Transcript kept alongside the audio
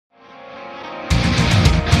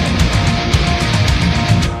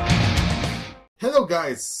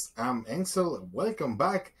guys, I'm Ansel. Welcome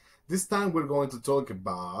back. This time we're going to talk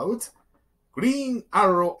about Green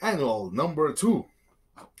Arrow Annual number 2.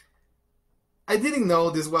 I didn't know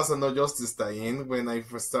this was a No Justice tie-in when I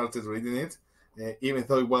first started reading it, even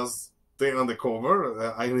though it was there on the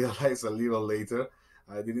cover. I realized a little later.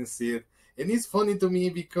 I didn't see it. And it's funny to me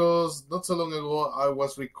because not so long ago I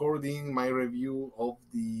was recording my review of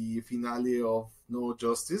the finale of No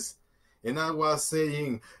Justice. And I was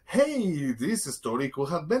saying, hey, this story could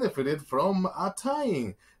have benefited from a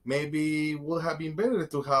tie-in. Maybe it would have been better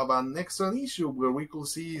to have an extra issue where we could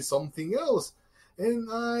see something else. And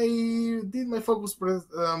I did my focus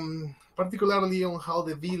particularly on how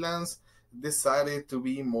the villains decided to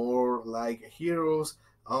be more like heroes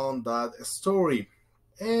on that story.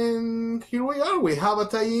 And here we are. We have a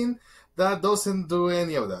tie-in that doesn't do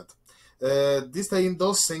any of that. This tie-in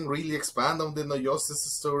doesn't really expand on the No Justice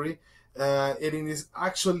story. It is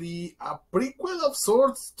actually a prequel of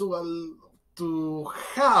sorts to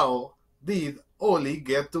how did Ollie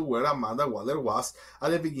get to where Amanda Waller was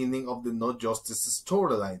at the beginning of the No Justice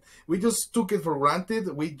storyline. We just took it for granted.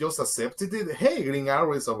 We just accepted it. Hey, Green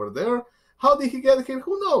Arrow is over there. How did he get here?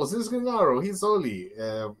 Who knows? It's Green Arrow. He's Ollie.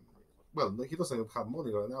 Well, he doesn't have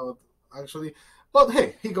money right now, actually. But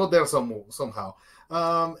hey, he got there somehow.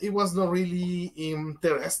 It was not really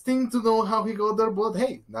interesting to know how he got there, but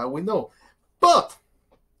hey, now we know. But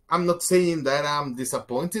I'm not saying that I'm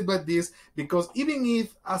disappointed by this, because even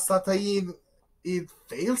if as a tie-in it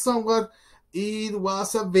failed somewhat, it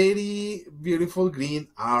was a very beautiful Green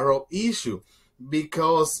Arrow issue,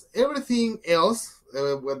 because everything else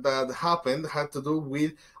that happened had to do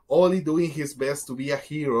with Ollie doing his best to be a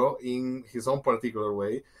hero in his own particular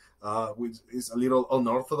way. Which is a little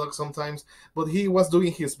unorthodox sometimes, but he was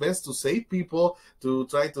doing his best to save people, to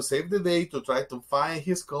try to save the day, to try to find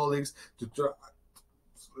his colleagues, to try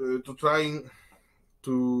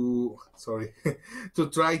to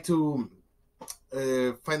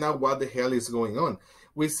find out what the hell is going on.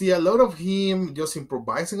 We see a lot of him just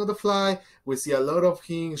improvising on the fly. We see a lot of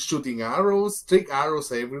him shooting arrows, trick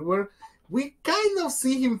arrows everywhere. We kind of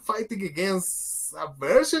see him fighting against a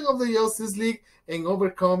version of the Justice League and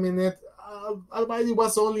overcoming it. Albeit it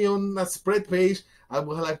was only on a spread page, I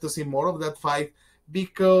would like to see more of that fight,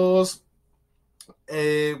 because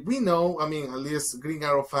we know, I mean, at least Green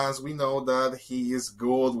Arrow fans, we know that he is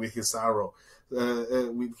good with his arrow,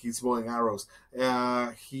 with his bow and arrows.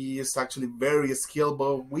 He is actually very skilled,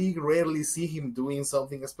 but we rarely see him doing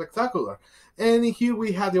something spectacular. And here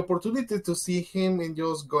we had the opportunity to see him in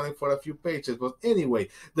just going for a few pages. But anyway,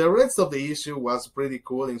 the rest of the issue was pretty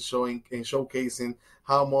cool in showing and showcasing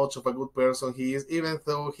how much of a good person he is, even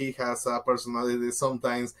though he has a personality that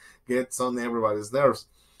sometimes gets on everybody's nerves.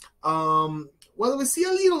 What we see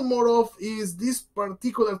a little more of is this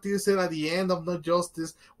particular teaser at the end of No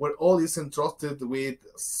Justice, where all is entrusted with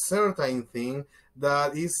certain thing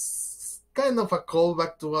that is kind of a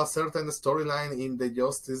callback to a certain storyline in the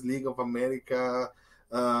Justice League of America,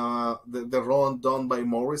 the run done by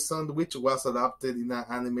Morrison, which was adapted in an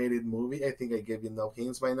animated movie. I think I gave you enough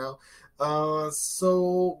hints by now.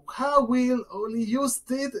 So how will Ollie use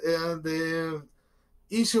it? The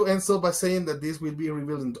issue ends up by saying that this will be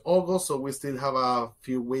revealed in August, so we still have a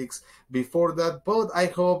few weeks before that, but I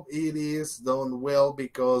hope it is done well,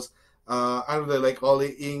 because I really like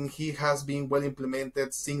Ollie, and he has been well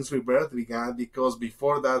implemented since Rebirth began, because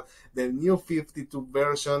before that, the new 52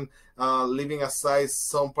 version, leaving aside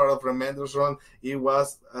some part of Remender's run, it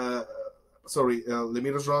was,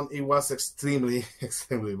 Lemire's run, it was extremely,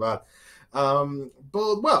 extremely bad.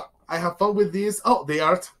 But well, I have fun with this. Oh, the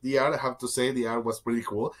art, I have to say, the art was pretty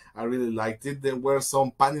cool. I really liked it. There were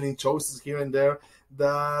some paneling choices here and there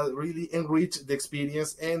that really enriched the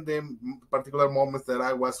experience and the particular moments that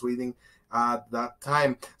I was reading at that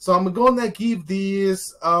time. So I'm gonna give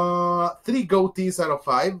this 3 goatees out of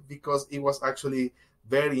 5, because it was actually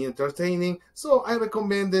very entertaining. So I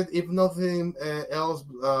recommend it, if nothing else,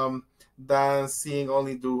 than seeing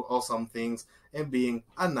Ollie do awesome things and being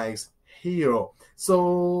a nice hero.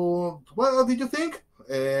 So what did you think?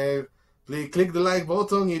 Please click the like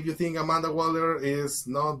button if you think Amanda Waller is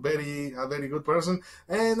not a very good person,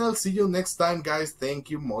 and I'll see you next time, guys.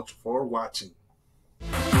 Thank you much for watching.